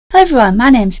Hello everyone, my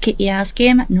name's Kitty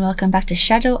Game and welcome back to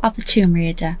Shadow of the Tomb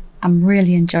Raider. I'm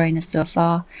really enjoying this so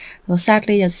far. Well,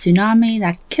 sadly there's a tsunami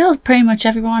that killed pretty much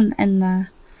everyone in the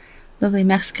lovely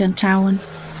Mexican town.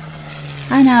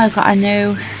 And now I've got a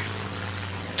new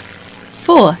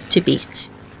four to beat.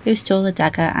 Who stole the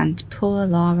dagger? And poor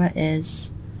Lara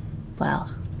is,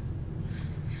 well,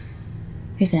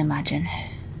 you can imagine.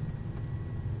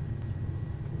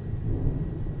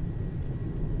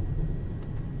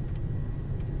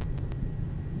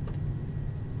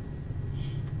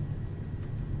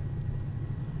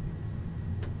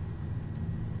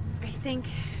 I think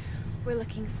we're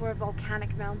looking for a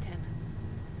volcanic mountain.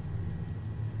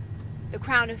 The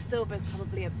crown of silver is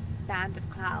probably a band of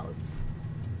clouds.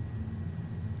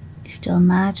 You still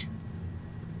mad?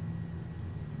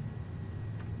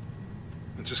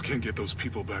 I just can't get those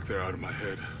people back there out of my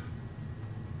head.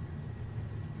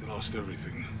 They lost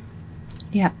everything.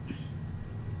 Yep.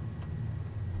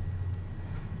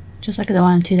 Just like the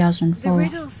one in 2004. The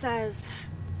riddle says,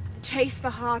 chase the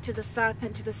heart of the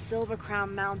serpent to the Silver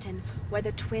Crown Mountain where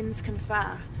the twins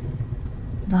confer.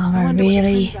 Lara,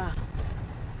 really?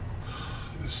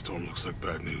 This storm looks like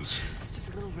bad news. It's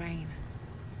just a little rain.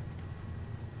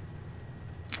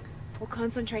 We'll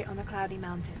concentrate on the Cloudy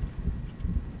Mountain.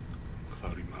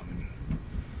 Cloudy Mountain.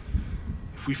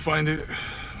 If we find it,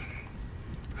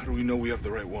 how do we know we have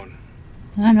the right one?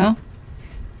 I don't know.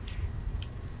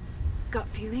 Gut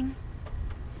feeling?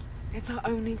 It's our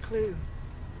only clue.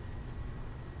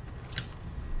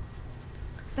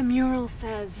 The mural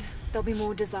says there'll be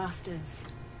more disasters.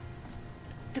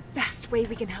 The best way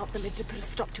we can help them is to put a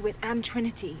stop to it and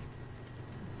Trinity.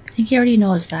 I think he already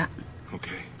knows that.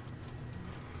 Okay.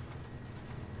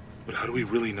 But how do we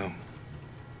really know?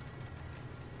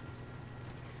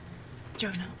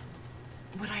 Jonah,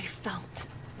 what I felt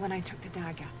when I took the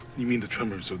dagger. You mean the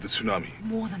tremors of the tsunami?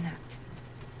 More than that.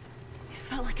 It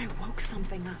felt like I woke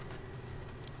something up.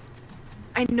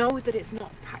 I know that it's not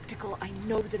practical. I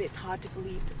know that it's hard to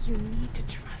believe, but you need to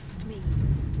trust me.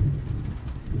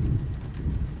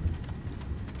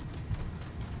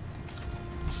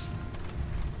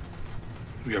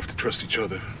 We have to trust each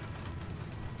other.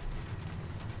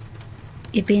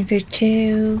 You've been through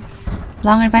 2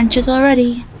 long adventures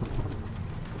already.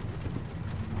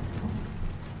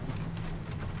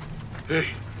 Hey,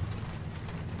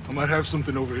 I might have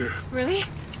something over here. Really?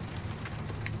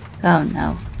 Oh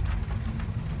no.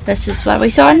 This is what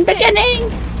we saw in the beginning!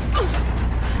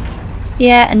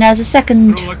 Yeah, and there's a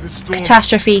second I don't like this storm.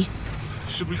 catastrophe.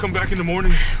 Should we come back in the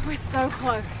morning? We're so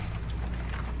close.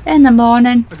 In the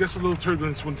morning. I guess a little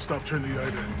turbulence wouldn't stop Trinity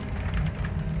either.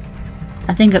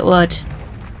 I think it would.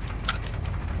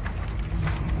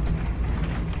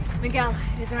 Miguel,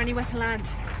 is there anywhere to land?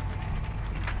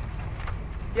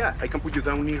 Yeah, I can put you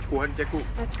down near Coajaco.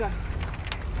 Let's go.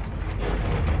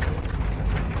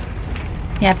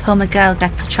 Yeah, poor Miguel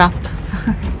gets the chop.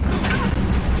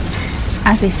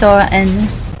 As we saw in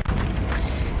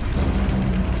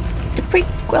the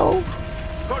prequel.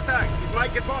 Contact, it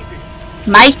might get bumpy.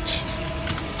 Might.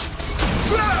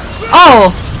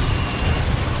 Oh!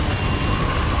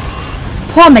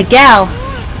 Poor Miguel.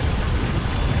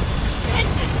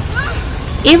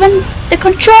 Even the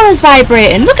controller's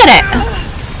vibrating. Look at it.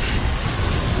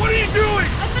 What are you doing?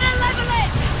 I'm gonna level it!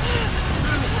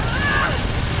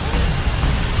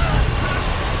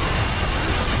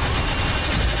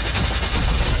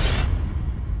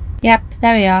 Yep,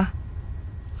 there we are.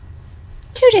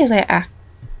 2 days later.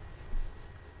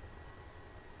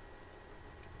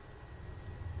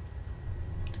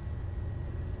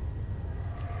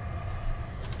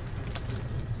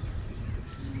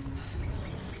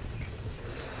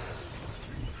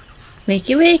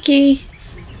 Wakey wakey.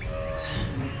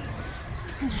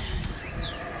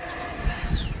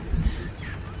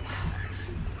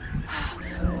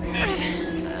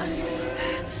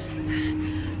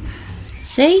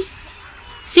 See?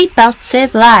 Seatbelts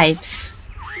save lives.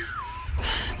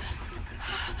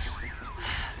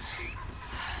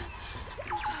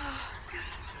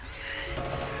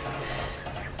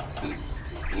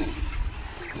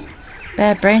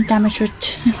 Bad brain damage would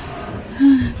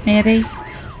maybe.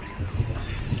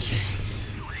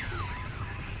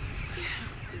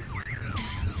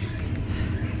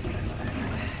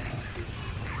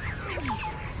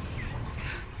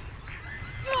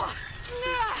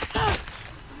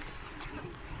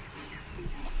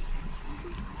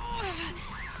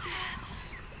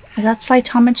 Is that slight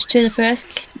homage to the first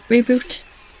reboot?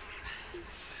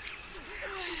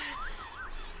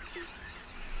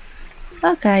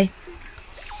 Okay.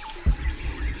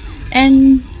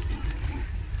 And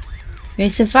we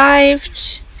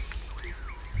survived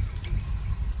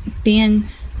being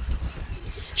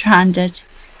stranded.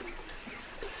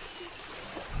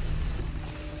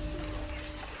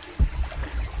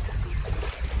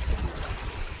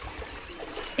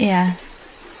 Yeah.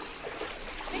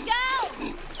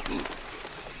 Miguel!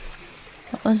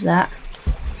 What was that?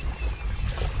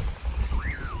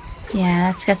 Yeah,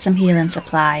 let's get some healing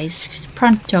supplies.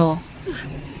 Pronto.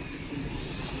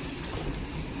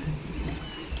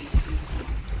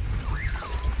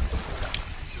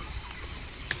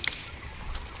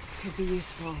 Could be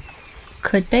useful.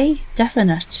 Could be.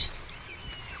 Definite.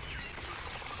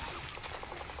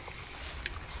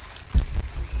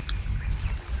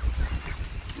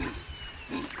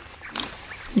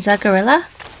 Is that gorilla?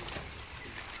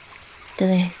 Do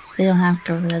they don't have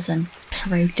gorillas in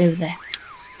Peru, do they?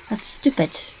 That's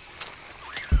stupid.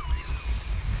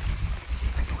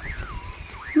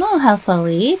 No helpful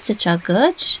leaves, which are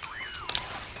good.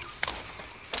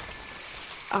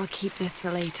 I'll keep this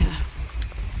for later.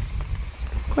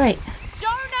 Great.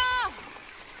 Jonah!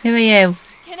 Who are you?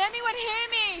 Can anyone hear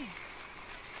me?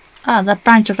 Oh, that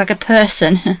branch looked like a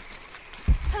person.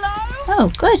 Hello?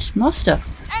 Oh, good. More stuff.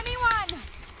 Anyone?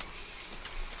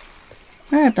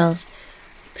 Marbles.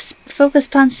 Focus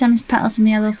plant stems, petals from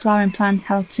yellow flowering plant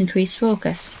helps increase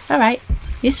focus. Alright.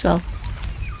 Useful.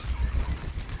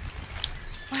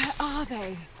 Where are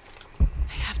they?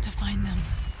 I have to find them.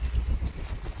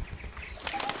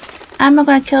 I'm not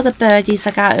going to kill the birdies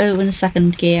like I do in the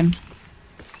second game.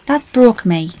 That broke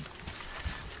me.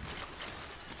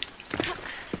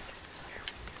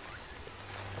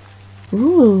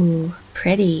 Ooh,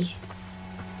 pretty.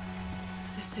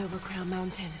 The Silver Crown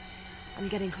Mountain. I'm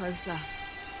getting closer.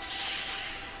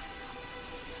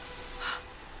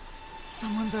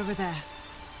 Someone's over there.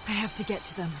 I have to get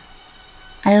to them.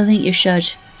 I don't think you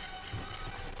should.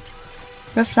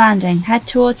 Rough landing. Head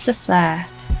towards the flare.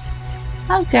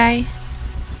 Okay.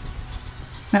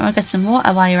 Might want to get some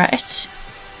water while you're at it.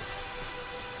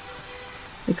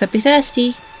 We could be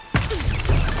thirsty.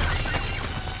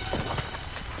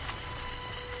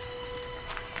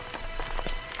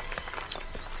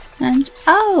 And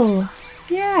oh,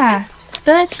 yeah,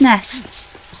 birds' nests,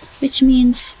 which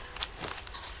means.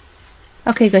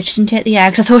 Okay, good. She didn't take the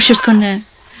eggs. I thought she was gonna.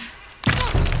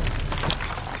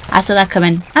 I saw that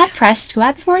coming. I pressed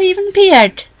square before it even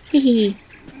appeared. Hehe.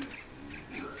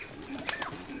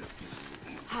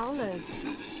 Howlers.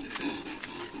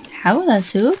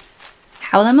 Howlers who?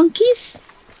 Howler monkeys?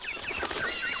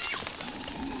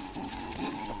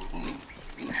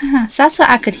 So that's what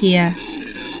I could hear.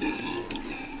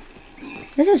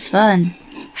 This is fun.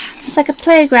 It's like a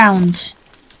playground.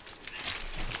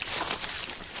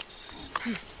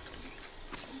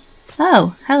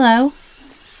 Oh, hello.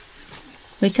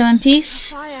 We come in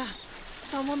peace? Fire.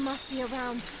 Someone must be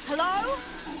around. Hello?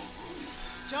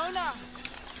 Jonah.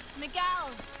 Miguel.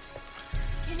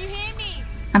 Can you hear me?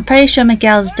 I'm pretty sure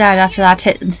Miguel's dead after that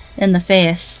hit in the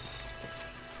face.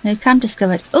 New camp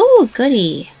discovered. Ooh,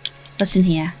 goody. What's in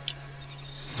here?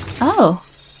 Oh.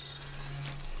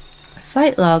 A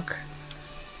flight log.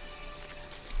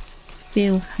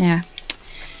 View. Yeah.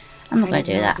 I'm not going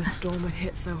to do that. The storm would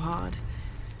hit so hard.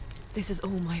 This is all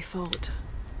my fault.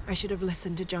 I should have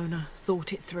listened to Jonah,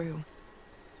 thought it through.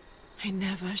 I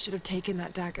never should have taken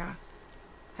that dagger.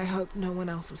 I hope no one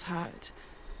else was hurt.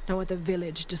 No other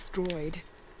village destroyed.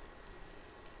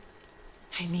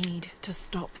 I need to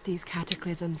stop these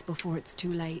cataclysms before it's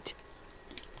too late.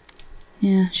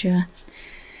 Yeah, sure.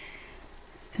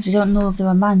 Because we don't know if they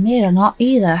were man-made or not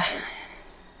either.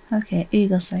 Okay,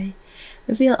 Eagle Sight.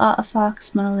 Reveal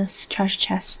artifacts, monoliths, treasure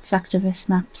chests, activist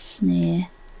maps, near.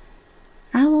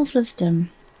 Owl's Wisdom.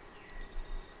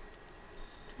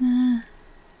 What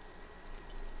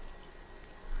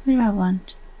do I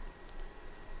want?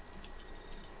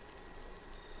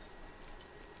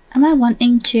 Am I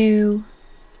wanting to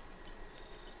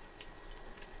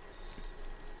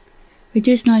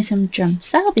reduce noise from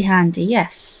jumps? That'll be handy,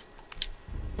 yes.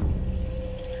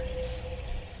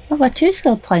 I've got 2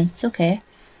 skill points, okay.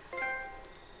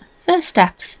 First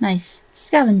steps, nice.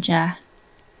 Scavenger.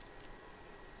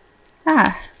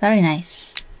 Ah, very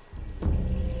nice.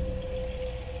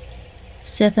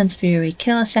 Serpent's Fury.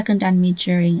 Kill a second enemy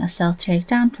during a stealth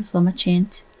takedown. Perform a chain.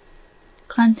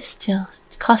 Cost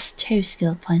 2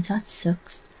 skill points. That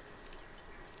sucks.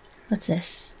 What's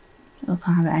this? Oh,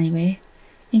 can't have it anyway.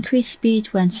 Increase speed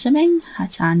when swimming.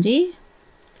 That's handy.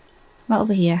 What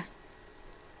over here?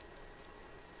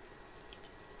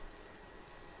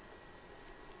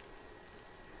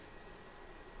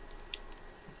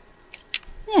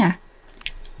 Yeah.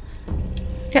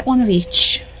 Get one of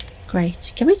each.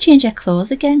 Great. Can we change our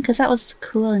clothes again? Because that was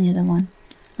cool in the other one.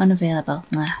 Unavailable.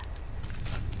 Nah.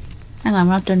 Hang on,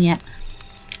 we're not done yet.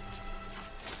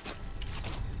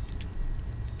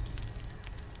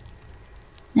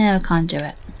 No, I can't do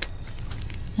it.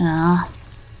 Ah.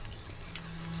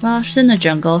 Well, she's in the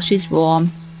jungle. She's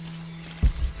warm.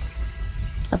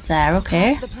 Up there,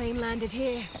 okay. The plane landed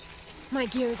here. My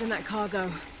gear's in that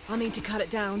cargo. I'll need to cut it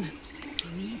down.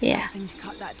 I need something to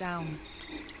cut that down.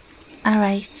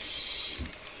 Alright.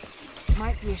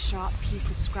 Might be a sharp piece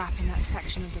of scrap in that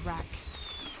section of the wreck.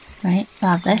 Right,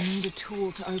 we'll have I this. need a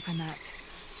tool to open that.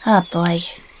 Oh boy.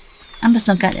 I'm just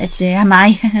not getting it today, am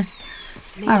I?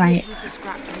 Maybe Alright. a piece of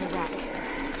scrap from the wreck.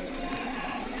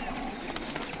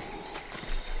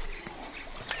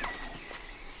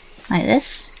 Like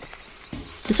this.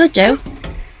 This would do.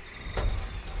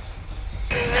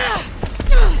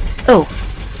 Oh.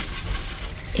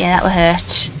 Yeah, that would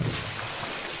hurt.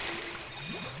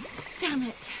 Damn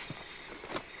it.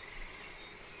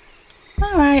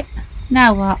 Alright.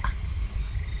 Now what?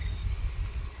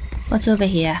 What's over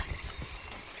here?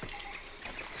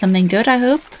 Something good, I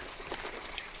hope?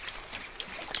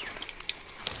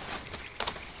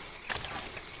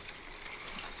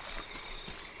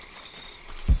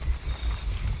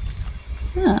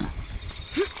 Oh.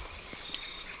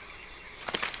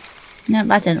 No,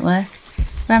 that didn't work.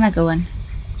 Where am I going?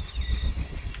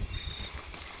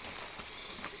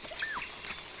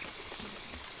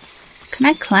 Can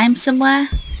I climb somewhere?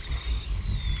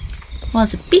 Well,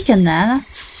 there's a beacon there.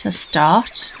 That's a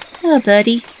start. Hello,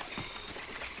 birdie.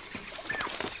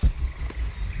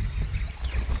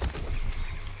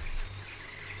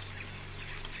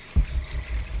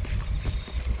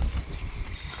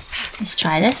 Let's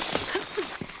try this.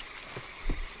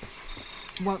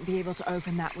 Won't be able to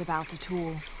open that without a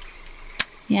tool.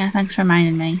 Yeah, thanks for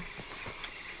reminding me.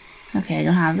 Okay, I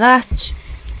don't have that.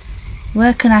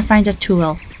 Where can I find a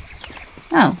tool?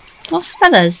 Oh, more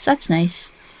feathers. That's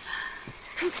nice.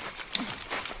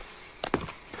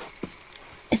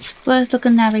 It's worth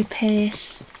looking at every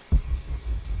place.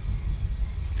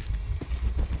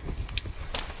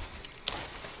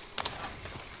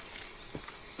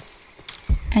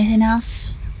 Anything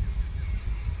else?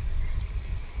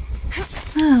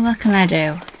 Oh, what can I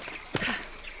do?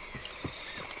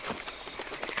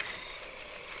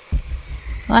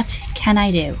 What can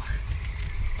I do?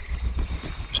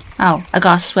 Oh, I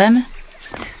gotta swim.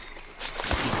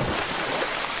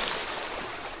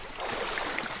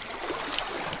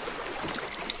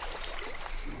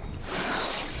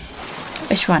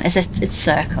 Which one? Is it? It's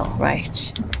circle,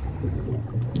 right.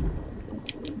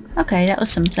 Okay, that was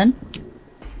something.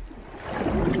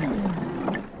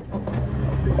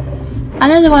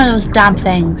 Another one of those damn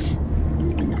things.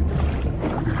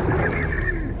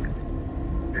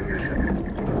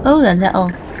 Oh, the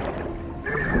little...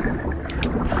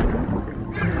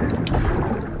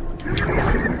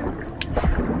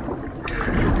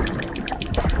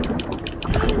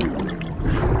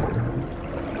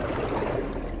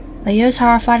 Are you as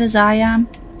horrified as I am?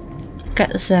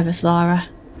 Get the service, Lara.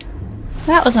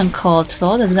 That was uncalled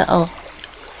for, the little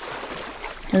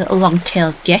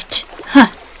long-tailed git. Huh.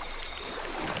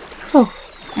 Oh,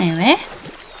 anyway.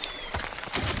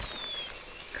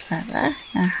 Clever.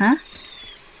 Uh-huh.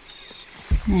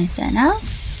 Anything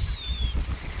else?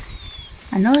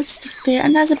 I know it's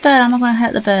and there's a bird. I'm not going to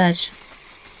hurt the bird.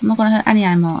 I'm not going to hurt any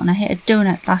animal, and I hated doing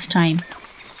it last time.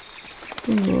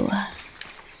 Ooh.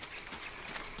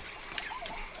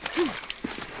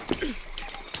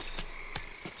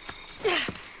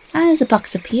 And there's a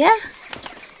box up here.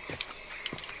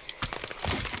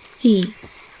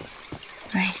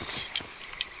 Right.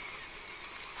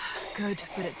 Good,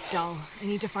 but it's dull. I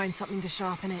need to find something to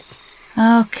sharpen it.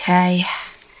 Okay.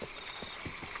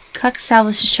 Quick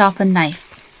salvage to sharpen knife.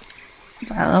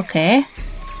 Well, okay.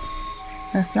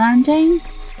 Earth landing.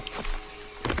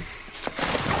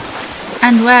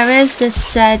 And where is this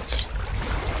said?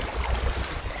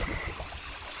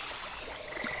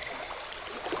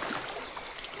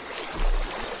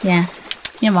 Yeah,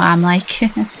 you know what I'm like.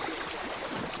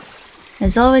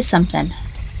 There's always something.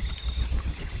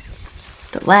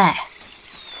 But where?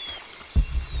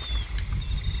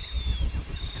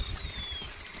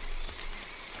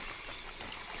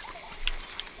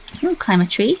 Oh, climb a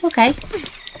tree, okay.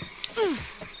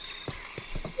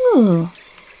 Ooh.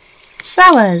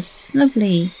 Flowers,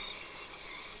 lovely.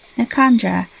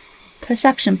 Nicandra.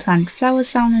 Perception plant.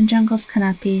 Flowers found in jungles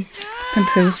cannot be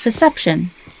improves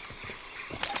perception.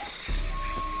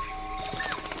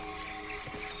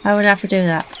 Why would I have to do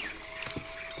that?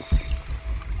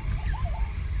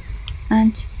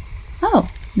 And... oh,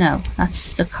 no,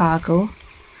 that's the cargo.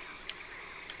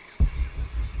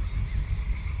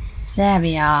 There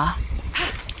we are.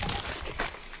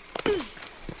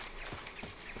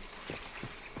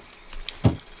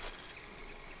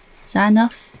 Is that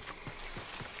enough?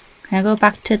 Can I go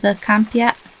back to the camp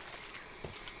yet?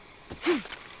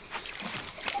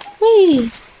 Whee!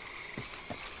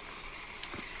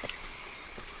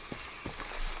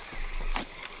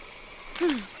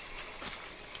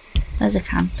 There's a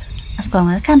camp. I've gone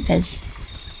where the camp is.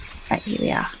 Right, here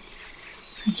we are.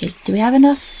 Okay, do we have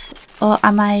enough? Or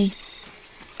am I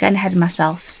getting ahead of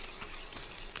myself?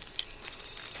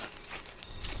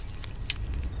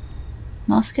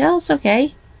 More skills?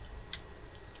 Okay.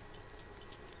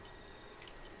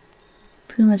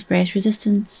 Puma's brace.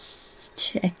 Resistance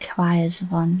to acquires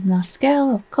one more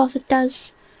skill. Of course it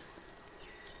does.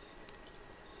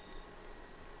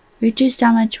 Reduce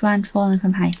damage when falling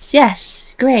from heights.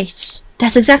 Yes, great.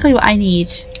 That's exactly what I need.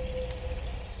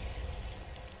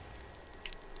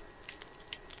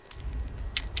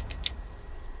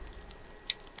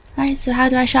 Alright, so how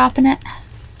do I sharpen it?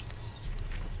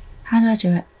 How do I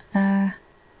do it?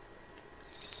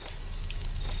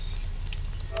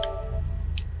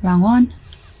 Wrong one.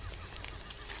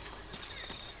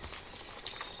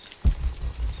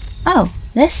 Oh,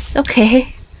 this?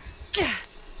 Okay.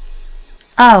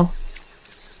 Oh.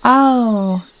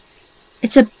 Oh.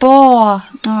 It's a boar.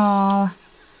 Oh.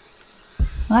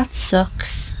 Well, that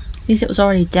sucks. At least it was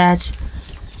already dead.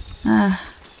 Well,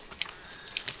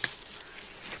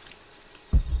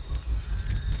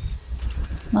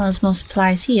 there's more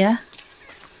supplies here.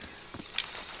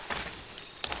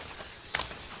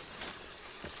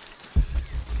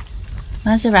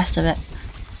 Where's the rest of it?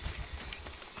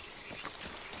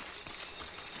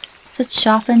 Is it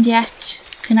sharpened yet?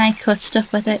 Can I cut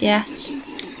stuff with it yet?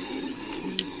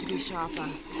 Needs to be sharper.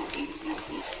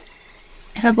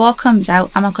 If a boar comes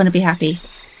out, I'm not going to be happy.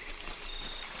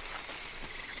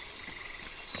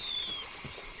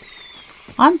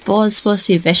 Aren't boars supposed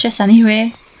to be vicious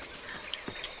anyway?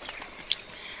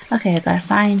 Okay, I've got to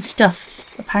find stuff,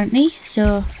 apparently,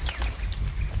 so...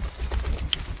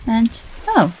 And...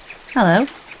 oh, hello.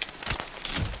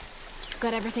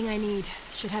 Got everything I need.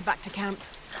 Should head back to camp.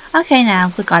 Okay,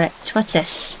 now, we got it. What's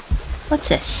this? What's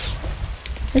this?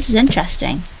 This is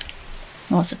interesting.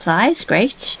 More supplies,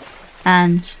 great.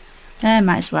 And,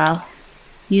 might as well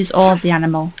use all of the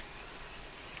animal.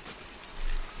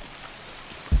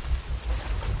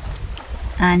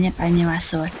 And yep, I knew I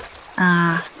saw it.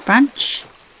 Branch.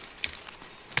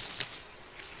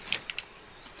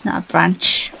 Not a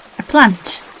branch, a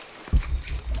plant.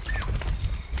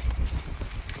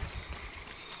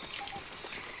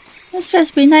 It's supposed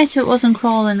to be nice if it wasn't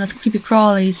crawling with creepy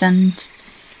crawlies and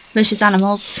vicious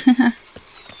animals.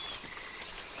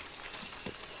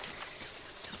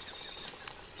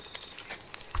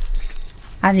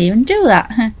 I didn't even do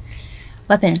that.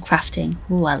 Weapon crafting.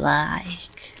 Ooh, I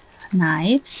like.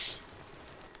 Knives.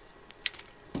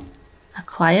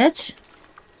 Acquired.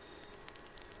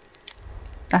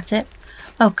 That's it.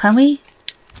 Oh, can we?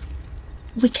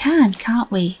 We can, can't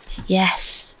we?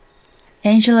 Yes.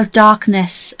 Angel of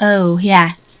Darkness. Oh,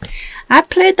 yeah. I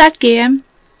played that game.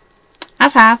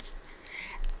 I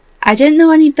didn't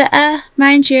know any better,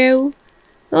 mind you.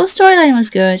 The whole storyline was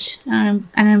good. And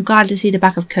I'm glad to see the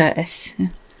back of Curtis,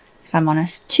 if I'm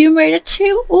honest. Tomb Raider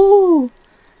 2. Ooh.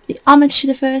 The homage to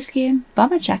the first game.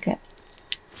 Bomber jacket.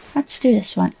 Let's do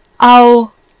this one.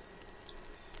 Oh.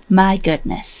 My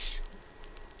goodness.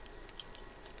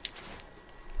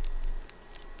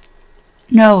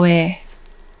 No way.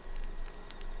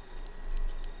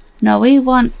 No, we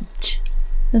want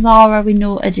the Lara we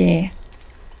know today.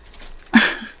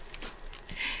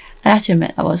 I have to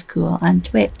admit that was cool. And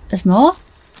wait, there's more?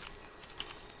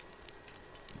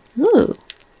 Ooh.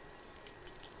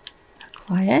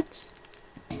 Acquired.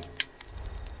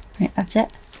 Right, that's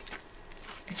it.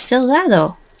 It's still there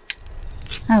though.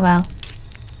 Oh well.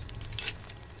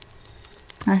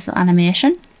 Nice little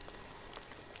animation.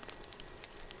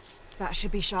 That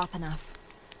should be sharp enough.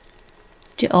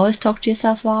 Do you always talk to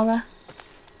yourself, Lara?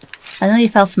 I know you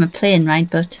fell from a plane, right?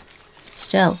 But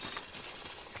still.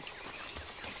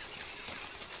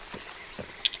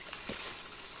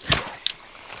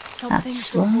 Something's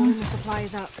still holding the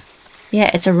supplies up.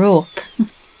 Yeah, it's a rope.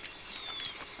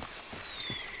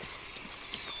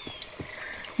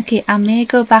 Okay, I may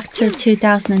go back to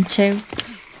 2002.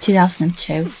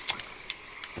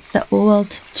 The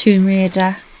old Tomb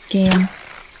Raider game.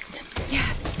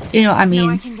 Yes. You know what I mean?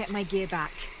 Now I can get my gear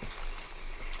back.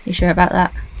 You sure about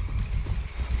that?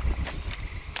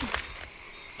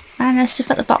 And there's stuff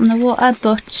at the bottom of the water,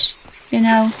 but you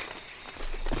know.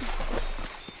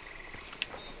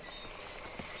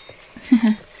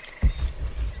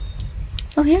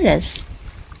 Oh, here it is.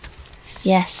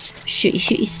 Yes,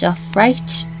 shooty stuff,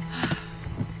 right?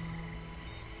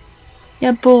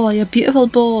 Your bow, your beautiful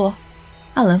bow.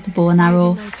 I love the bow and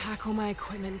arrow. Why didn't I pack back all my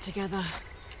equipment together.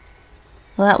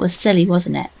 Well, that was silly,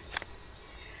 wasn't it?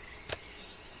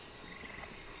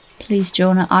 Please,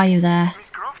 Jonah, are you there? Miss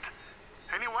Croft?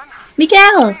 Anyone?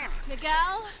 Miguel!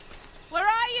 Miguel? Where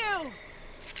are you?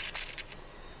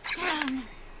 Damn.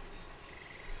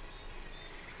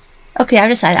 Okay, I've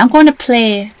decided. I'm going to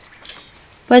play...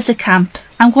 Where's the camp?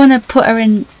 I'm going to put her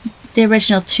in the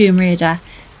original Tomb Raider.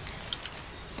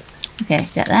 Okay,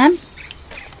 get them.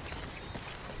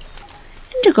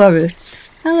 Indigo roots.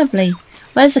 How lovely.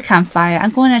 Where's the campfire?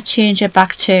 I'm going to change it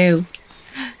back to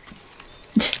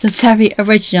the very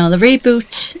original. The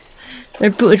reboot. The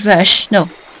rebooted version. No.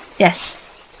 Yes.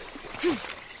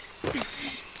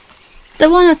 The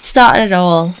one that started it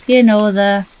all. You know,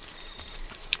 the...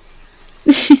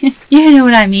 you know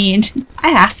what I mean. I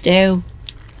have to.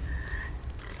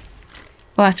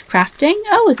 What? Crafting?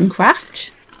 Oh, we can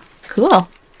craft. Cool.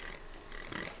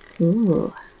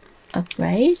 Ooh.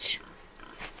 Upgrade.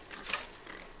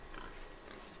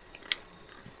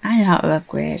 I know how to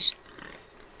upgrade.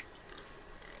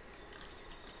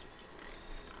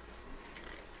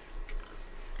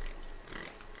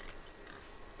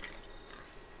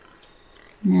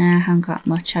 Nah, I haven't got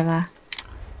much of a...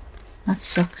 That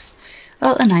sucks.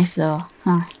 Oh, the knife though.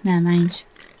 Oh, never mind.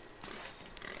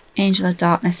 Angel of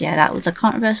Darkness. Yeah, that was a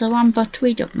controversial one, but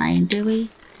we don't mind, do we?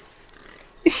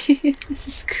 This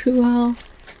is cool.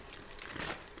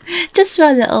 Just for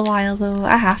a little while though,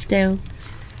 I have to.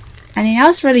 I mean, I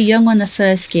was really young when the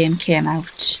first game came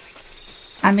out.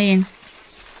 I mean,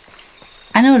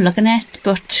 I know looking at it,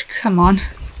 but come on.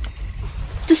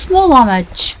 It's a small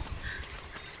homage.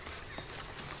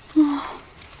 Oh,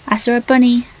 I saw a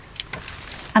bunny.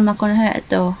 I'm not gonna hurt it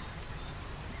though.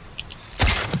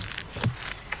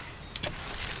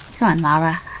 Come on,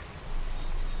 Lara.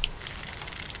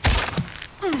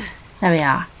 There we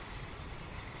are.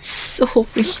 So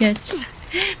weird.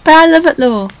 But I love it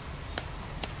though.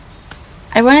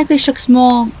 Ironically, she looks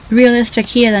more realistic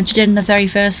here than she did in the very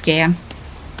first game.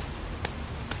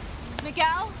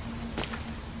 Miguel?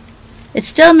 It's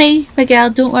still me, Miguel,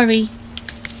 don't worry.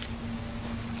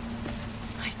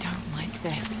 I don't like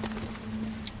this.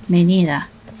 Me neither.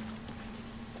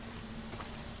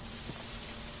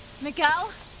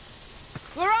 Miguel?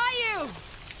 Where are you?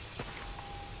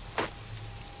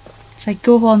 It's like,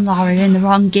 go home, Lara, you're in the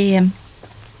wrong game.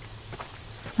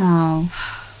 Oh.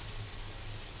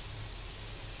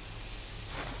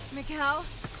 Miguel?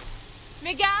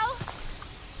 Miguel?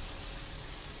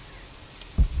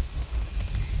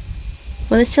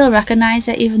 Will they still recognise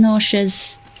it even though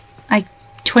she's like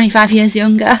 25 years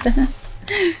younger?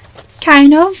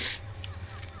 Kind of.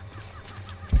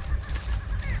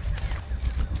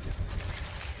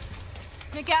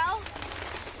 Miguel?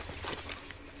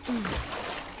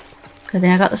 Good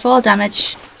thing I got the fall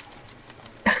damage.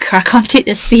 I can't take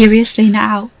this seriously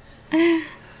now.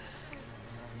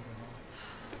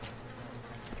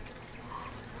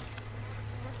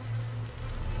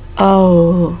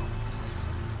 Oh.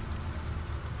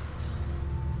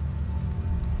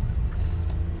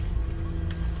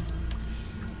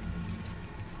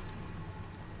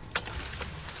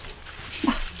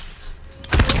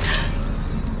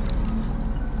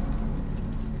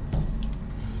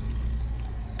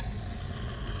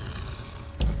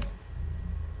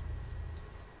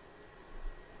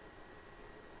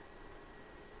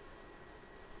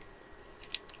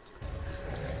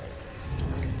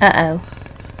 Uh-oh.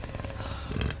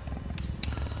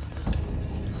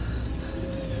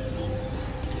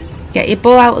 Get your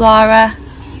bow out, Lara.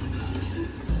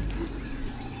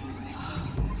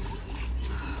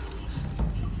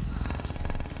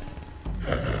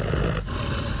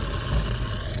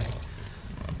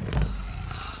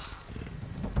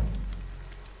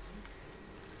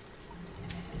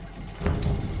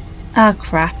 Oh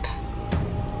crap.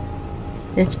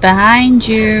 It's behind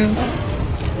you.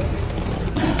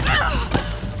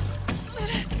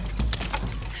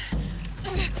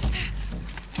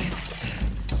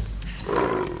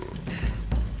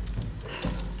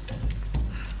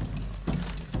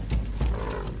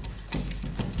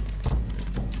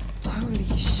 Holy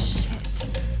shit.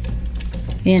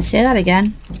 You didn't say that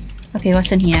again. Okay,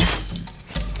 what's in here?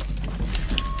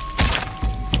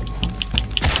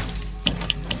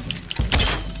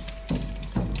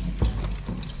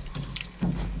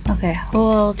 Okay,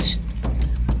 hold.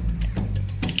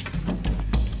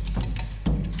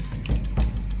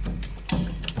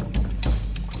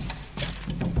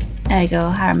 There you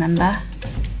go, I remember.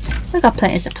 We've got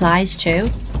plenty of supplies too.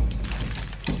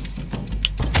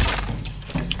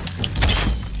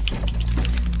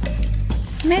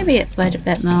 Maybe it would a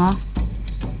bit more.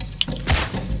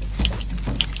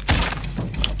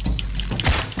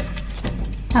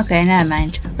 Okay, never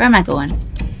mind. Where am I going?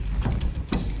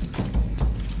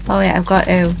 Oh yeah, I've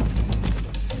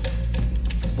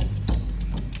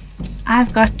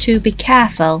got to be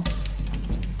careful.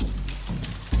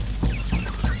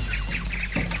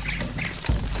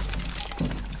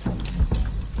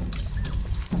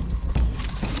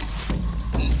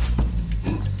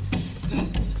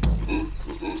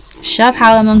 Shut up,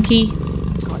 howler monkey.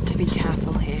 Got to be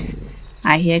careful here.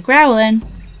 I hear growling.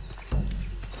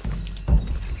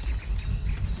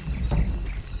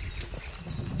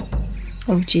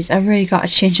 Oh jeez, I really got to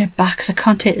change it back because I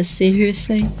can't take this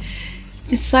seriously.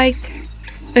 It's like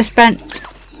I spent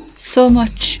so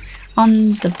much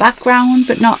on the background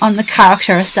but not on the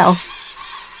character herself.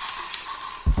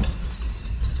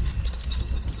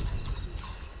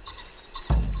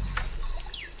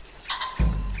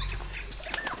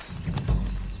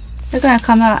 They're gonna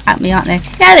come out at me, aren't they?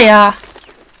 Yeah, they are.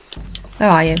 Where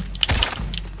are you?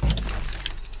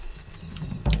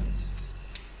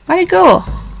 Where'd it go?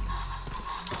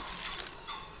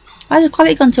 Why's the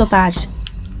quality gone so bad?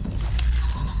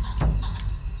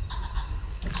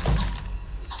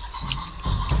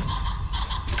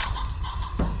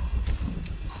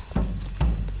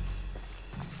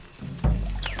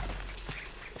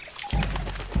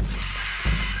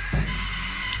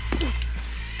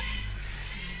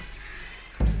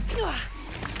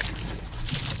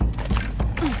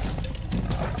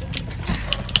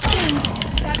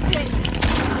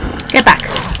 Get back.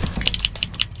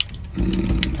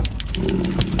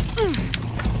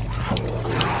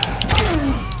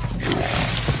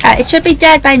 It should be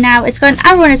dead by now. It's got an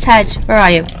arrow in its head. Where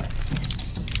are you?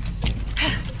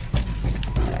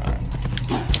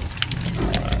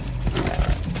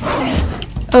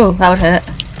 Oh, that would hurt.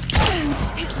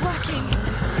 It's working.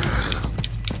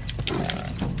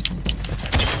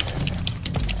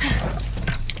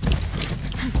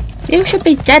 You should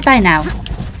be dead by now.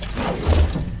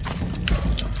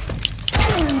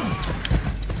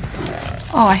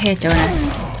 Oh, I hate doing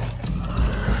this.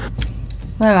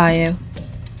 Where are you?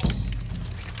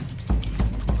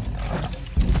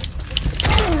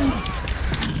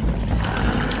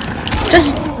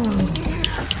 Just...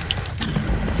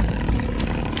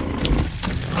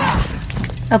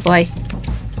 Oh boy.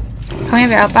 Come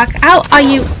here, Outback. How are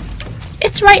you?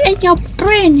 It's right in your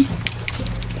brain.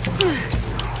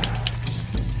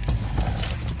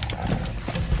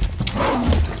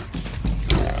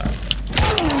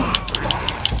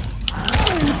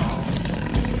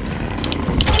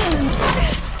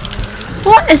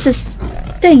 What is this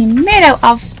thing made out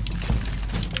of?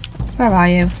 Where are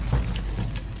you?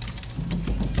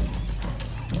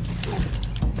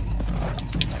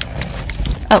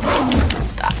 Oh,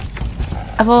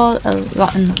 I've all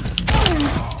rotten.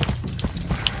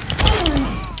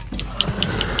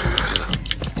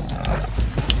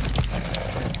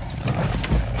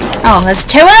 Oh, there's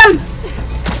two of them.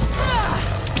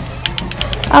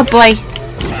 Oh boy.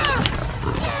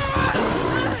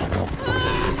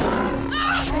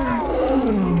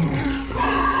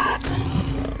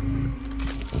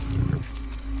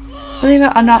 Believe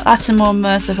it or not, that's a more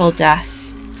merciful death.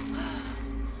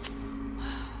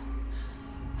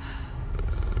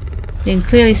 You can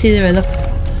clearly see the look.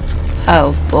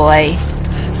 Oh boy.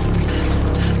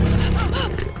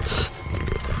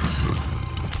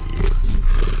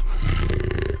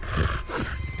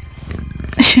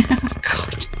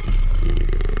 God.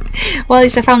 Well, at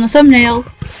least I found the thumbnail.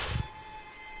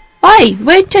 Why?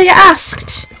 Wait till you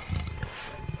asked.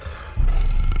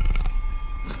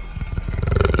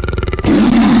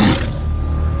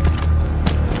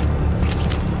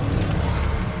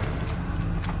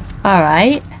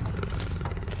 Alright.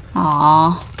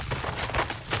 Aww.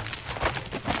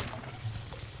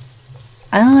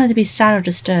 I don't know whether to be sad or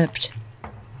disturbed.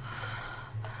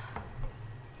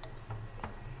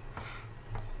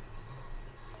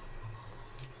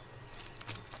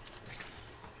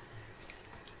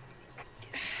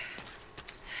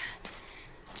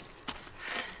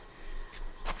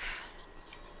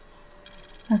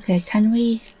 Okay, can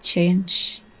we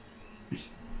change?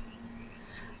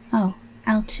 Oh,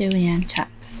 L2 and tap.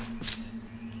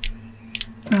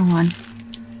 Wrong one.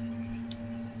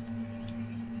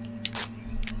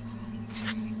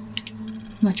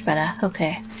 Much better,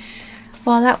 okay.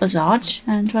 Well, that was odd.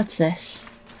 And what's this?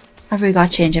 I've really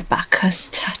got to change it back because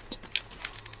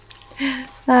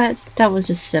that was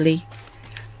just silly.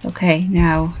 Okay,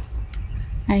 now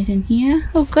anything here?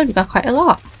 Oh good, we got quite a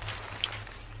lot.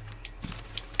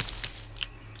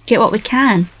 Get what we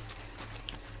can.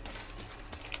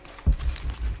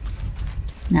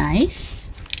 Nice.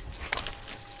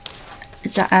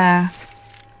 Is that a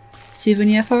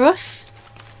souvenir for us?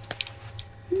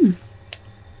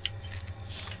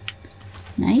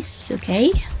 Nice,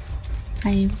 okay.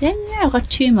 Anything? Yeah, I've got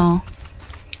 2 more.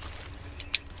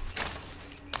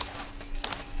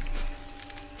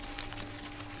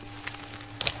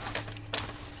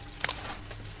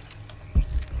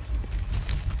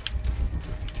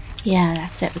 Yeah,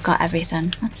 that's it. We've got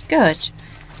everything. That's good.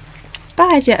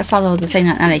 Bad idea to follow the thing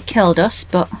that nearly killed us,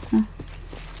 but...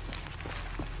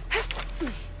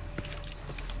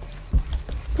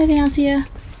 Anything else here?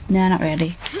 No, not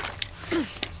really.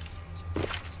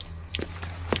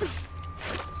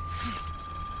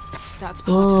 That's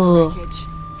part of the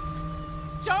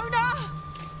wreckage. Jonah!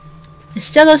 It's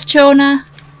still us, Jonah.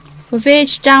 We've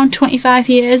aged down 25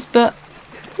 years, but...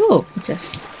 Oh, what's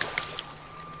this?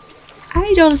 I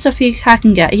need all the stuff I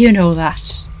can get, you know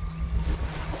that.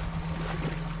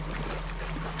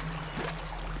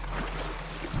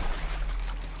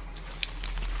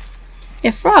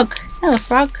 A frog. Hello,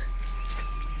 frog.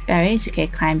 Berries. Okay,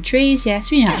 climb trees. Yes,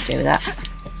 we know how to do that.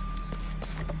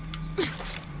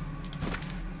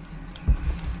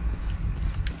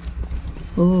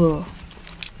 Ooh.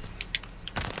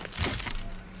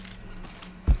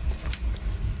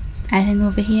 Anything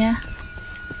over here?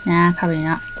 Nah, probably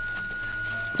not.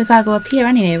 We gotta go up here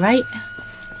anyway, right?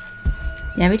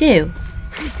 Yeah, we do.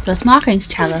 Those markings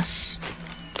tell us.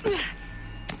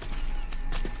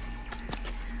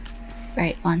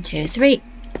 Right, 1, 2, 3.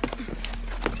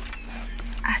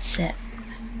 That's it.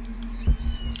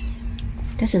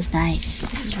 This is nice.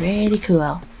 This is really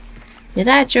cool. You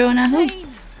there, Jonah? Ooh.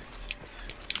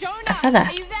 Jonah, A feather.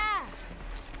 are you there?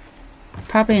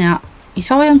 Probably not. He's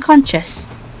probably unconscious.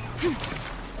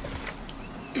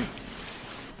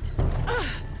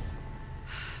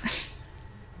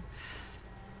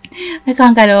 I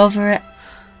can't get over it.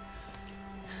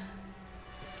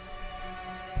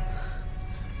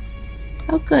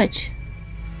 Oh, good.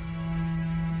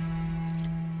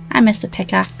 I miss the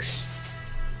pickaxe.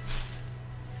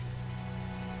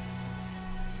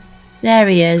 There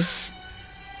he is.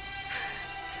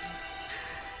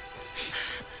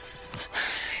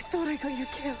 I thought I got you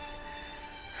killed.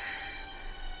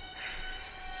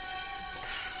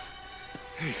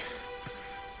 Hey,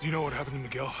 do you know what happened to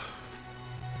Miguel?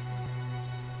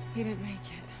 He didn't make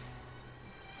it.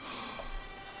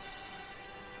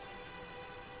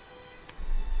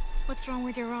 What's wrong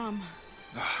with your arm?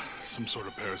 Some sort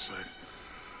of parasite.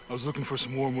 I was looking for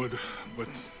some wormwood, but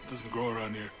it doesn't grow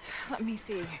around here. Let me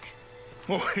see.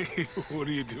 Oh, hey, what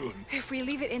are you doing? If we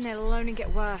leave it in there, it'll only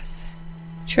get worse.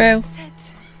 True.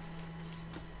 Sit.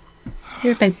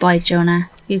 You're a big boy, Jonah.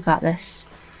 You got this.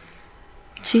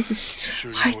 Jesus,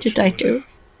 Sure you know what what did you're I doing. do?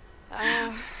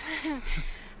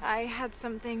 I had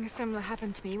something similar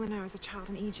happen to me when I was a child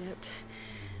in Egypt.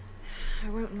 I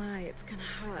won't lie, it's gonna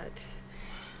hurt.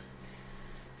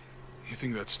 You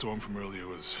think that storm from earlier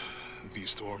was the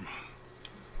storm?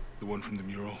 The one from the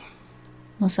mural?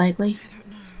 Most likely. I don't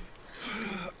know.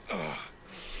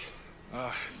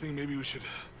 I think maybe we should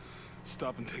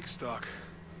stop and take stock.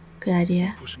 Good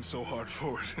idea. Pushing so hard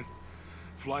forward.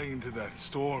 Flying into that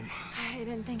storm. I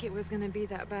didn't think it was gonna be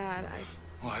that bad.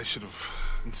 Well, I should have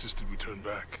insisted we turn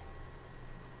back.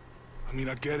 I mean,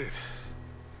 I get it.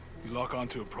 You lock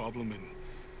onto a problem and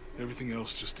everything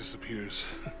else just disappears.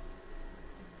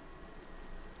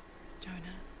 Jonah.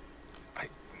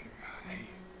 Hey,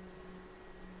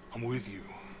 I'm with you.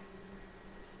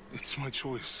 It's my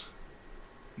choice,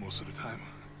 most of the time.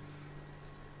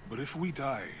 But if we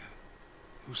die,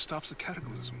 who stops the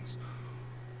cataclysms?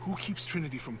 Who keeps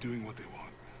Trinity from doing what they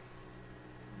want?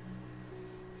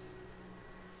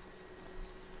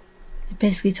 You're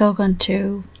basically talking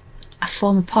to a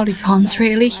form of polygons,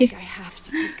 really. Like I have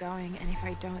to keep going, and if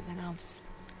I don't, then I'll just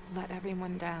let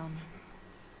everyone down.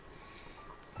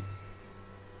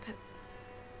 But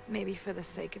maybe for the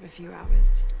sake of a few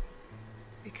hours,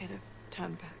 we could have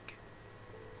turned back.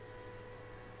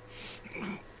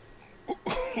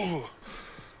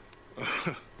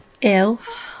 Ew.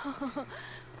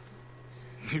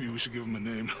 Maybe we should give him a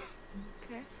name.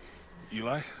 Okay.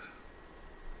 Eli?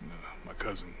 No, my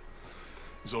cousin.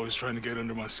 He's always trying to get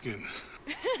under my skin.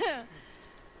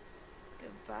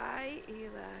 Goodbye,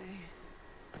 Eli.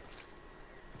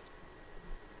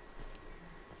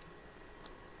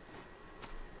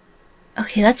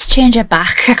 Okay, let's change it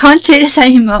back. I can't do this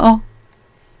anymore.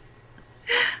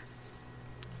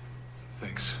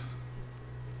 Thanks.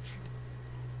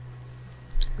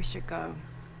 We should go.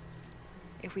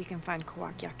 If we can find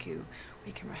Kawakyaku,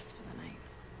 we can rest for the night.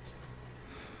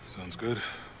 Sounds good.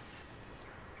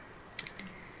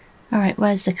 Alright,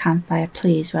 where's the campfire?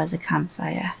 Please, where's the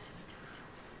campfire?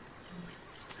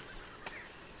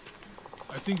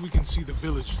 I think we can see the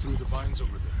village through the vines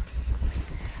over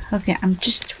there. Okay, I'm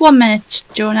just 1 minute,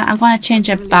 Jonah. I'm going to change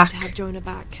Such a it relief back. to have Jonah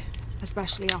back,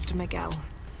 especially after Miguel.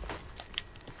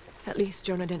 At least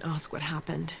Jonah didn't ask what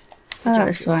happened. The Oh, joke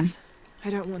this it one. was. I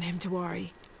don't want him to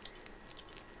worry.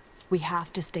 We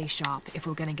have to stay sharp if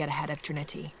we're going to get ahead of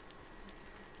Trinity.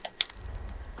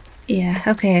 Yeah,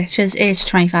 okay, she's aged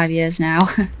 25 years now.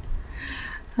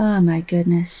 Oh my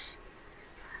goodness.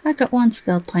 I got 1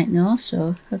 skill point though,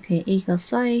 so okay, eagle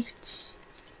sight.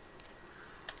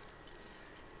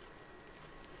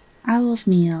 Owl's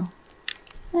meal.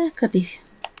 Could be.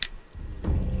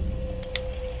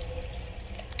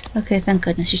 Okay, thank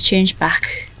goodness she's changed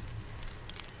back.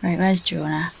 Right, where's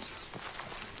Jonah?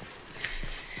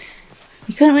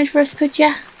 You couldn't wait for us, could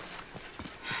ya?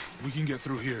 We can get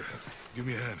through here. Give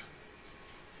me a hand.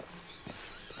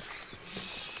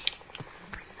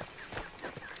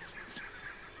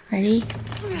 Ready?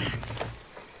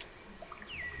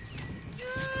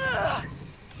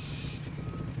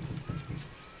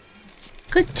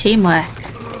 Good teamwork.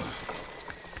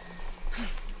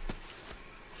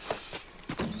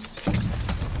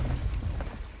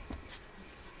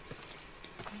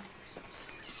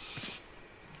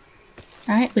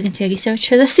 Alright, we can take each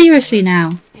other seriously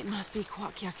now. It must be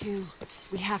Kwak Yaku.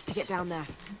 We have to get down there.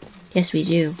 Yes, we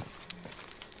do.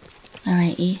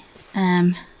 Alrighty.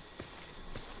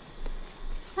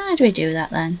 How do we do that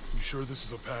then? You sure this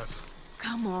is a path?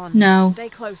 Come on. No. Stay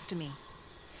close to me.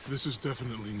 This is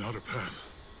definitely not a path.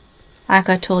 Like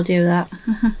I told you that.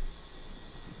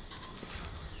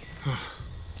 Oh.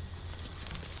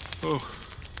 Oh,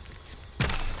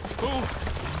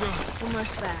 God.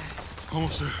 Almost there.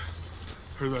 Almost there.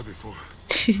 Heard that before.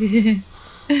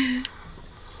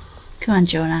 Come on,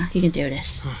 Jonah. You can do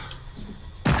this.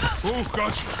 Oh,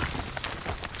 gotcha.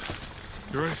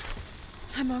 You right?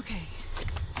 I'm okay.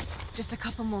 Just a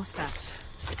couple more steps.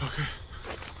 Okay.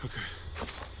 Okay.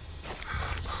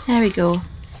 There we go.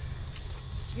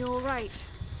 You're all right.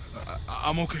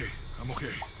 I'm okay. I'm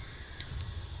okay.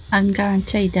 I'm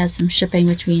guaranteed there's some shipping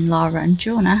between Lara and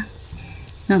Jonah.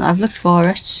 Not that I've looked for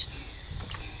it.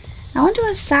 I wonder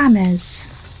where Sam is.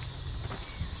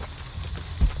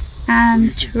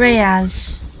 And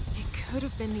Reyes. It could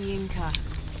have been the Inca.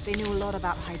 They knew a lot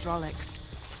about hydraulics.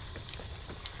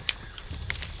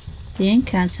 The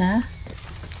Incas, huh?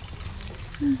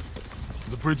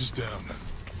 The bridge is down.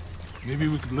 Maybe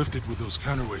we could lift it with those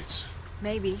counterweights.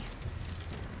 Maybe.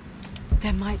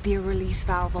 There might be a release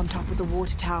valve on top of the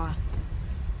water tower.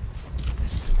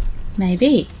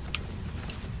 Maybe.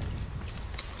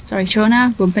 Sorry,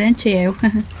 Jonah, bumping into you. I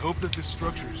hope that this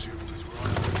structure is here because we're on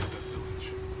our way to that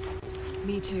village.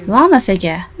 Me too. Llama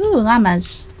figure. Ooh,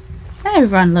 llamas.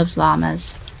 Everyone loves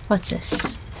llamas. What's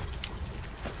this?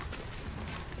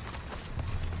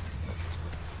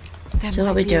 There So what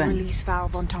might we be a doing? release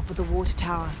valve on top of the water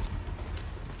tower.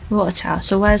 Water tower.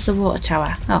 So where's the water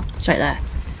tower? Oh, it's right there.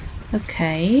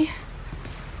 Okay.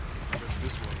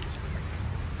 This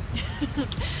one.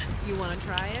 You want to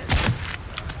try it?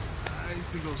 I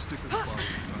think I'll stick to the bottle we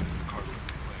found in the cargo from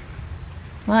the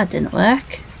plane. Well, that didn't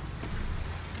work.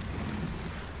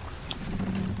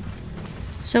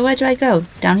 So where do I go?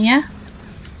 Down here?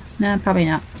 No, probably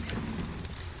not.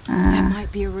 There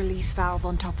might be a release valve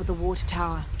on top of the water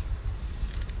tower.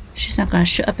 She's not going to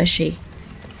shut up, is she?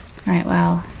 Right,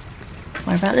 well,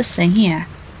 what about this thing here?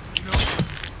 You know,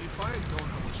 if I had known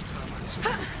how much time I'd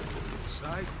spent on the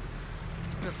side,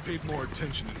 I'd have paid more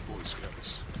attention in Boy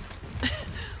Scouts.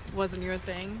 Wasn't your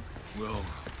thing? Well,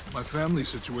 my family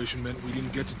situation meant we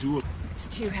didn't get to do it. It's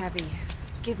too heavy.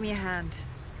 Give me a hand.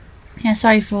 Yeah,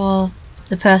 sorry for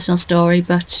the personal story,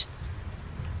 but...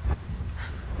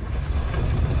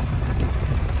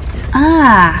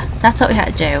 Ah, that's what we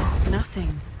had to do.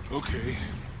 Nothing. Okay.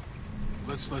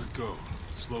 Let's let it go.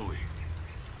 Slowly.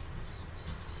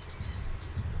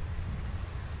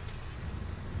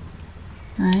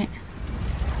 Right.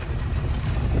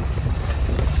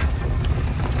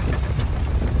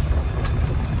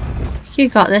 You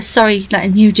got this. Sorry,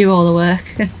 letting you do all the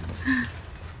work.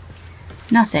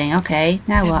 Nothing. Okay,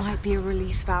 now There what? might be a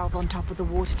release valve on top of the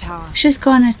water tower. She's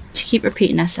going to keep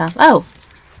repeating herself. Oh.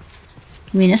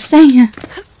 You mean this thing?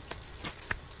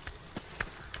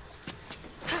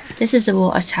 This is the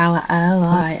water tower. Oh,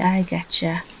 alright, I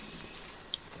getcha.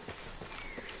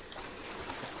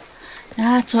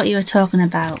 That's what you were talking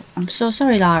about. I'm so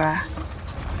sorry, Lara.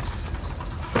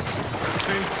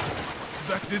 Hey,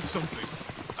 that did something.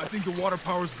 I think the water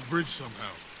powers the bridge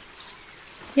somehow.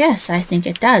 Yes, I think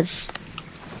it does.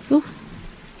 Ooh.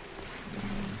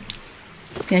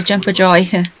 Yeah, jump for joy.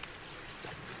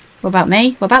 What about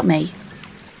me? What about me?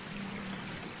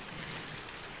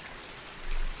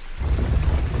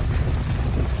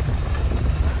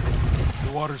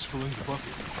 just filling the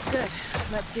bucket. Good.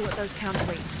 Let's see what those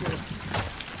counterweights do.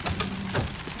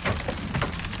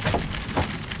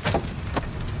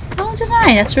 Oh,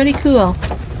 deny. That's really cool.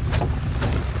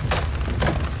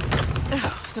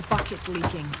 Ugh, the bucket's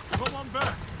leaking. Come on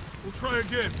back. We'll try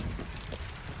again.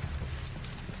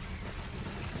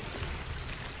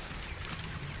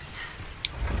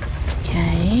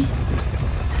 Okay.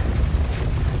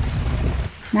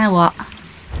 Now what?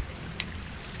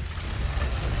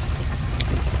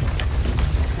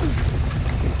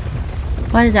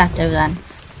 What did that do then?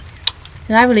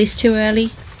 Did I release too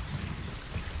early?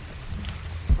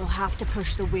 We'll have to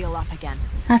push the wheel up again.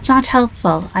 That's not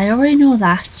helpful. I already know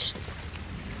that.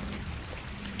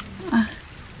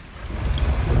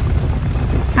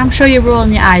 I'm sure you're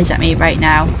rolling your eyes at me right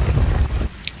now.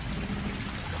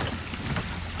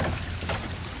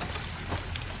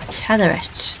 Tether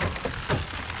it.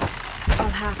 I'll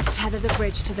have to tether the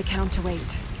bridge to the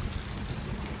counterweight.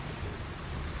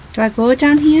 Do I go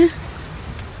down here?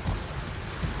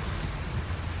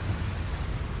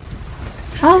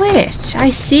 Oh wait, I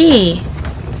see.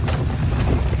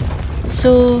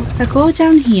 So I go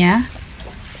down here.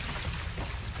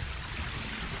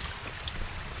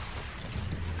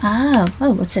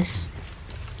 Oh, what's this?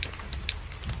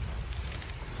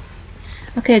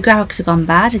 Okay, graphics have gone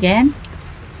bad again.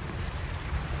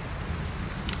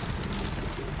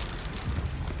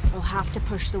 We'll have to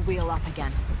push the wheel up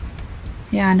again.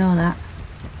 Yeah, I know that.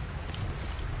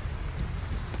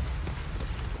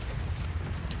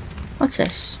 What's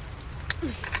this?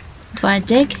 Wanna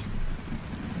dig?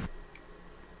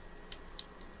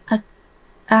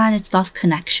 And it's lost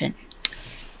connection.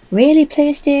 Really,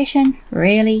 PlayStation?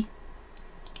 Really?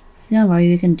 Don't worry,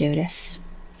 we can do this.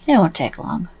 It won't take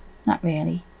long. Not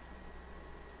really.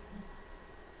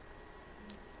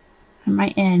 I'm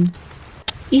right in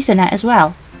Ethernet as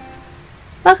well.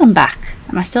 Welcome back.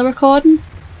 Am I still recording?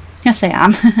 Yes, I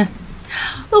am.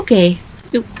 Okay.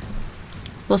 Oop.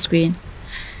 Full screen.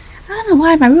 I don't know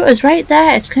why my router's right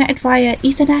there. It's connected via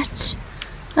Ethernet.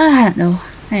 I don't know.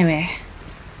 Anyway.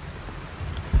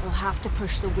 We'll have to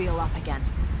push the wheel up again.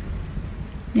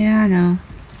 Yeah, I know.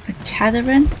 But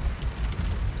tethering?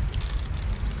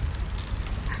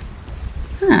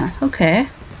 Huh, okay.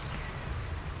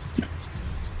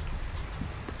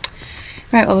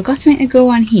 Right, well, we've got something to go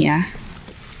on here.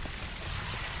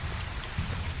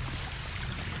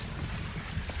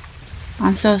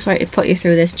 I'm so sorry to put you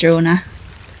through this, Jonah.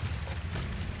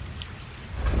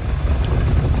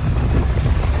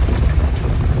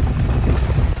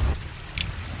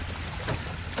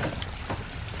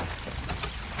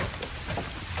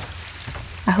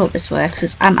 I hope this works,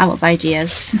 because I'm out of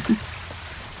ideas.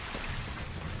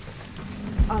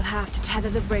 I'll have to tether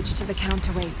the bridge to the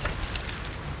counterweight.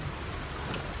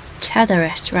 Tether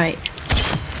it, right.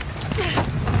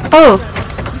 Oh!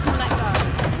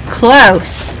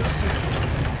 Close!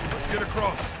 Let's get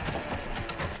across.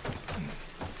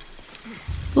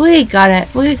 We got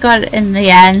it. We got it in the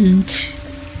end.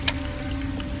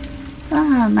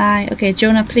 Oh my. Okay,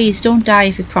 Jonah, please don't die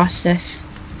if you cross this.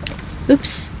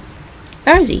 Oops.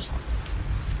 Where is he?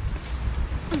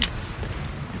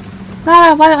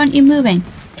 Lara, why aren't you moving?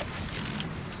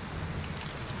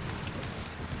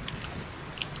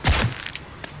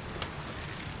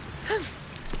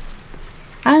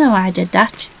 I know why I did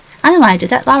that. I know why I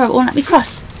did that. Lara won't let me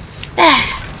cross. There.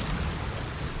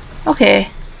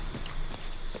 Okay.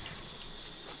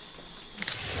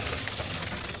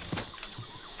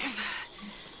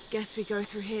 Guess we go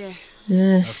through here.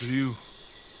 Ugh. After you.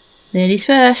 Ladies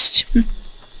first.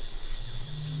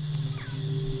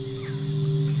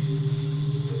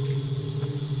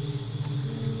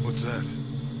 What's that?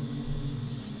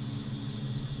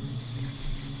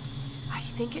 I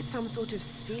think it's some sort of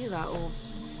sealer or...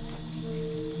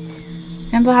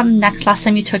 Remember having that last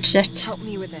time you touched it? Help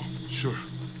me with this. Sure.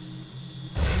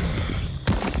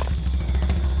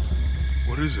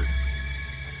 What is it?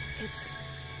 It's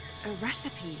a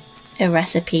recipe. A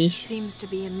recipe. Seems to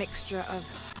be a mixture of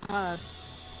herbs.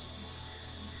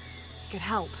 It could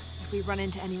help if we run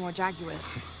into any more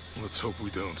jaguars. Let's hope we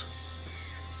don't.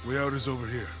 Way out is over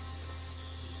here.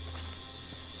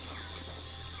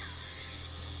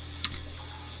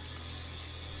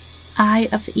 Eye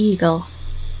of the Eagle.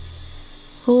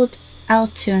 Hold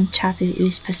L2 and tap to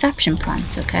use perception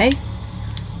plants, okay?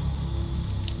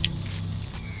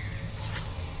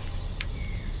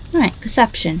 Right,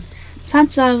 perception.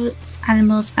 Plants allow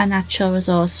animals and natural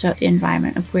resources throughout the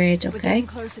environment. Upgrade, We're okay? getting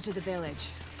closer to the village.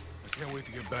 I can't wait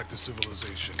to get back to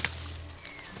civilization.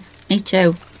 Me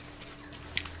too.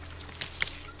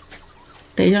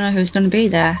 But you don't know who's going to be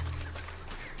there.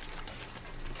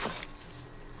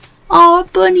 Oh, a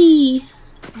bunny!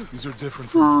 These are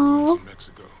different from Aww. dreams in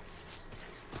Mexico.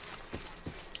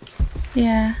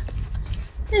 Yeah.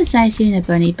 It's nice seeing a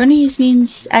bunny. Bunnies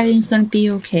means everything's gonna be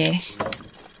okay.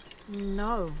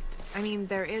 No. I mean,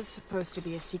 there is supposed to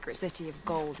be a secret city of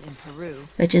gold in Peru.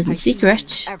 Which isn't I secret.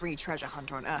 assume every treasure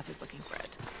hunter on Earth is looking for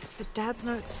it. But Dad's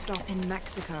notes stop in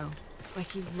Mexico.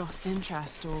 Like he lost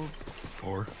interest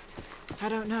Or? I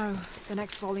don't know. The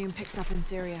next volume picks up in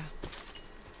Syria.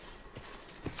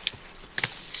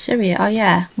 Syria, oh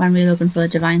yeah, when we're looking for the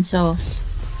divine source.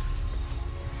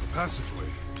 The passageway.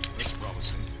 That's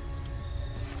promising.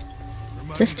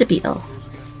 Remind Just me a beetle. how it goes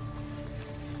again.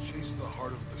 Chase the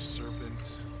heart of the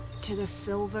serpent. To the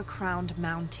silver-crowned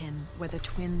mountain where the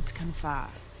twins confer.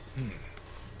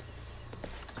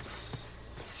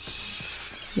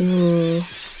 Ooh.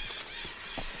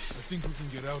 I think we can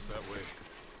get out that way.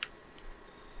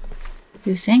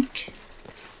 You think?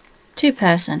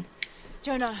 Two-person.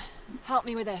 Jonah, help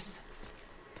me with this.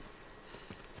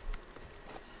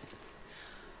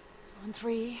 On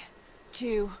 3,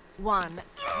 2, 1.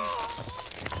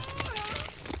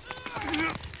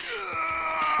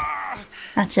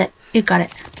 That's it. You got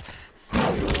it.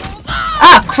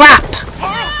 Oh, crap! Come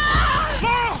on!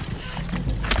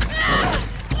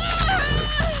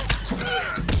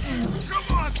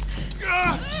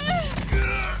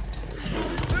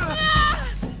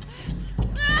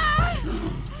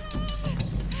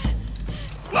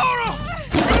 Lara!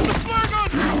 Get the flag on!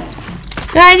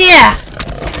 Good idea!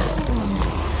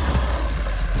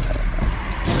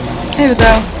 There we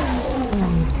go.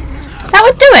 That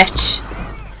would do it!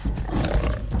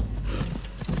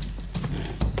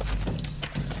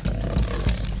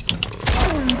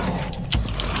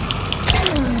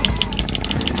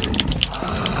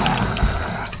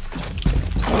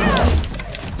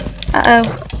 Uh-oh.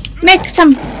 Make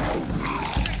some...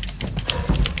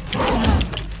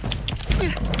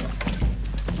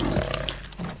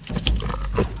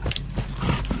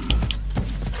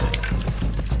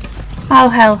 Oh,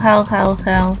 hell, hell, hell,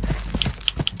 hell.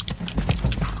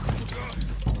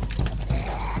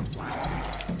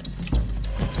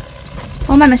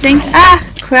 What am I missing? Ah,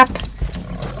 crap.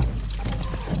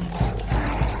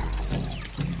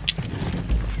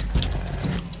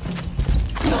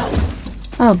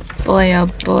 Oh boy, oh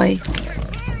boy.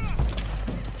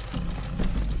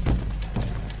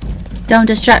 Don't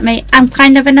distract me. I'm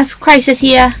kind of in a crisis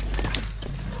here.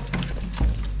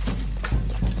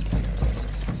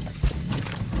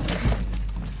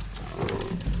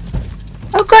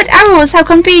 Oh good, arrows, how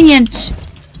convenient.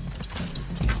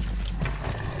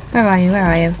 Where are you, where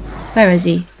are you? Where is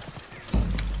he?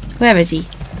 Where is he?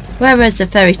 Where is the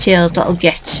fairy tale little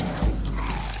git?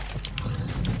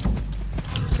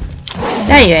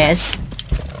 There he is.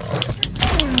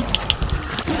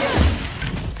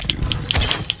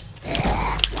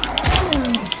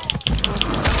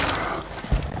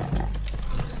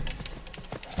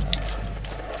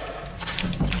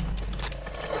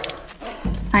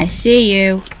 I see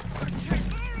you.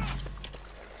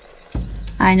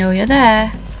 I know you're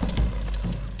there.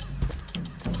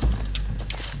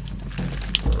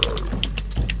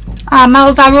 Ah, I'm out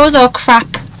of arrows, oh crap.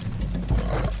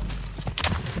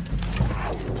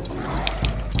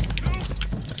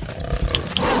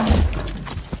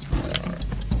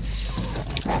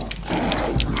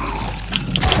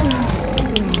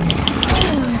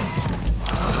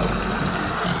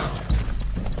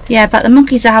 Yeah, but the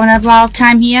monkeys are having a wild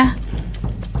time here.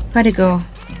 Where'd it go?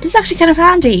 This is actually kind of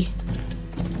handy.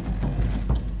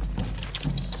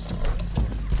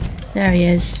 There he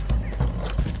is.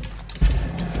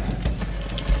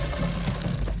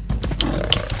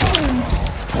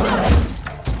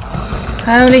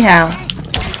 Holy hell.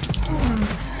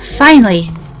 Finally.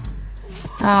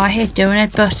 Oh, I hate doing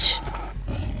it, but...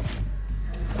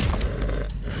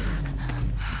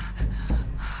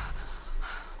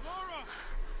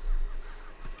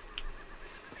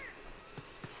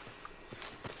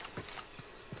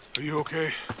 Are you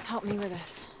okay? Help me with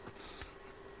this.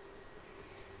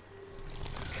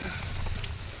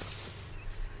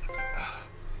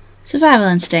 Survival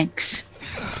instincts.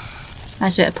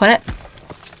 Nice way to put it.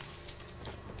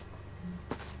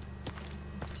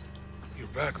 Your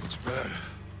back looks bad.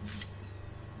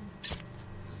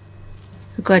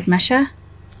 A good measure.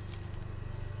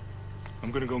 I'm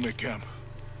gonna go make camp.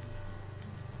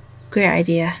 Great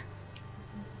idea.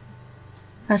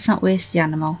 Let's not waste the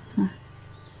animal. Huh.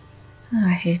 Oh,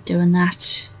 I hate doing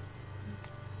that.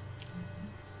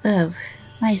 Oh,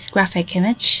 nice graphic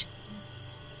image.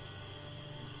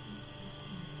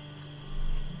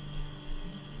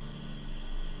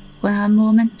 One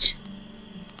moment.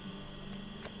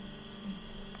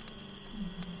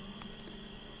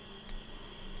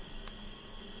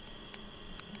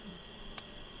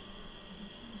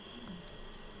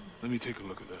 Let me take a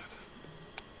look at that.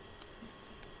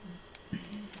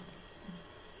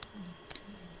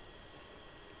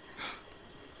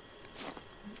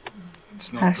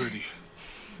 It's not pretty.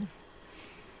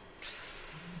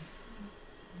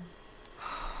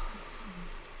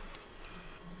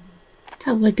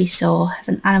 That would be sore if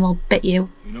an animal bit you.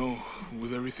 You know,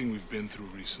 with everything we've been through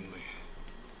recently,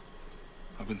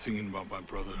 I've been thinking about my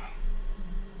brother.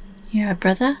 You're a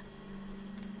brother?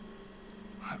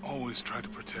 I always tried to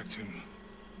protect him.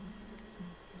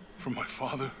 From my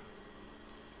father.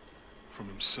 From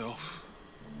himself.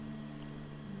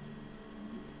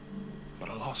 But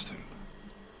I lost him.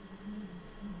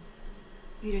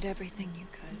 You did everything you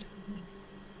could.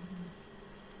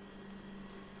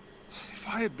 If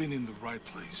I had been in the right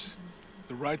place,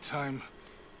 the right time,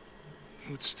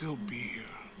 he would still be here.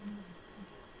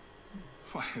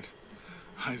 If I had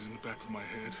eyes in the back of my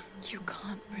head. You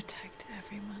can't protect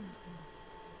everyone.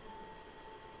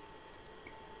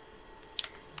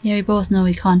 Yeah, we both know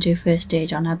we can't do first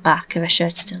aid on her back if her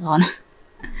shirt's still on.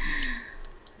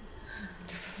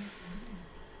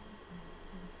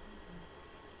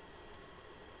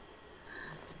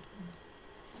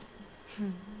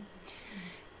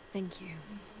 Thank you.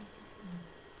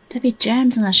 There'd be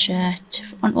germs on her shirt,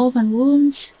 on open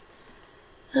wounds.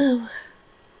 Oh.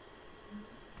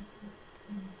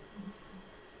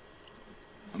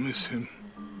 I miss him.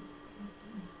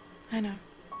 I know.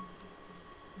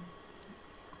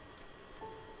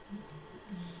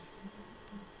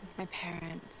 My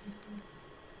parents.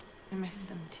 I miss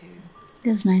them too.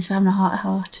 Feels nice for having a heart to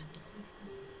heart.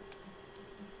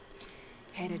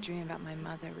 I had a dream about my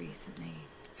mother recently.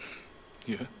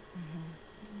 Yeah? It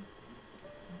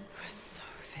was so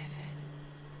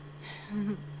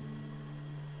vivid.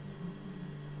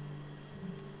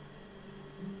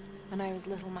 When I was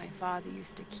little, my father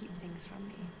used to keep things from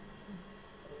me.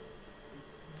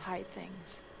 Hide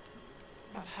things.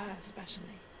 About her,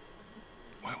 especially.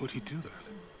 Why would he do that?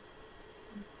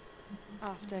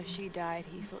 After she died,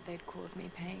 he thought they'd cause me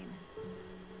pain.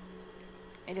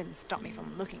 It didn't stop me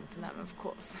from looking for them, of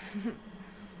course.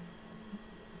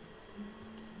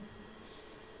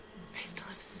 I still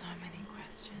have so many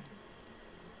questions.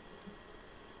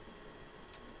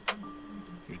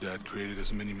 Your dad created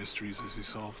as many mysteries as he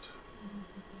solved.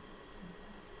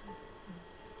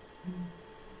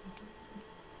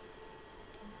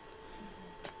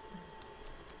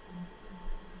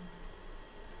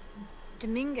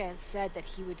 Dominguez said that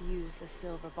he would use the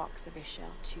silver box of his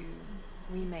shell to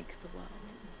remake the world.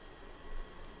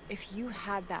 If you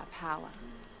had that power,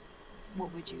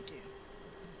 what would you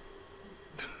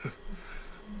do?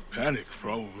 Panic,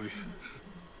 probably.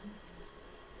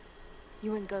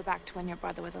 You wouldn't go back to when your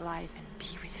brother was alive and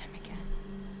be with him again.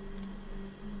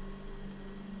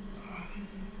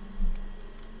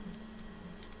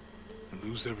 And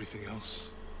lose everything else?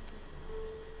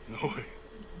 No way.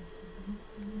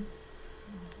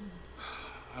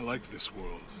 I like this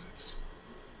world.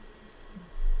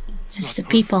 It's the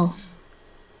not people. perfect.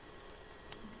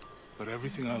 But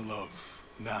everything I love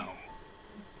now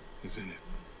is in it.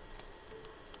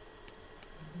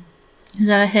 Is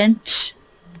that a hint?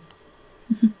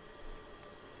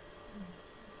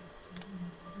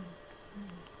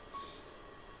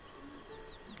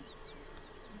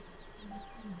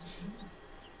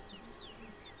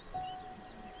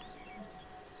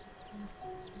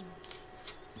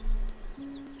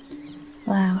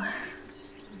 Wow.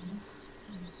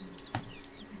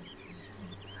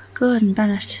 Gordon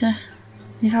Bennett,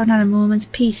 we haven't had a moment's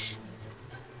peace.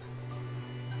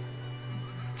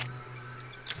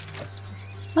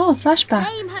 Oh, flashback.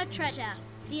 Claim her treasure.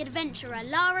 The adventurer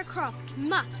Lara Croft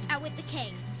must outwit the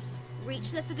king,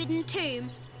 reach the forbidden tomb,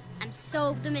 and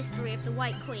solve the mystery of the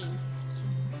White Queen.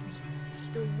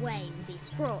 The way will be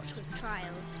fraught with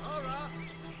trials.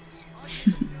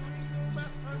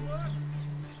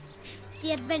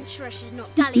 The adventurer should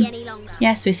not dally any longer.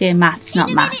 Yes, we say maths, not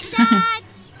In a math. minute, Dad!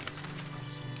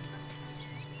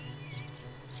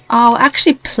 Oh,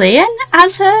 actually playing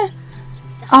as her? The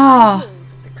Oh.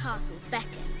 halls of the castle beckon,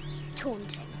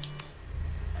 taunting.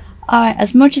 Alright,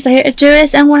 as much as I hate to do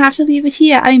this, I'm gonna have to leave it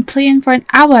here. I've been playing for an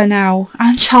hour now,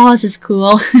 and Charles is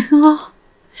cool.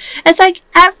 It's like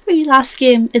every last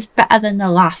game is better than the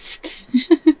last.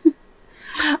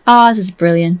 Oh, this is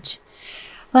brilliant.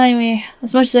 Well, anyway,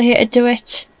 as much as I hate to do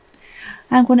it,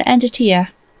 I'm going to end it here.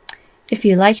 If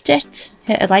you liked it,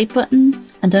 hit a like button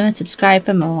and don't subscribe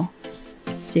for more.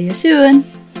 See you soon.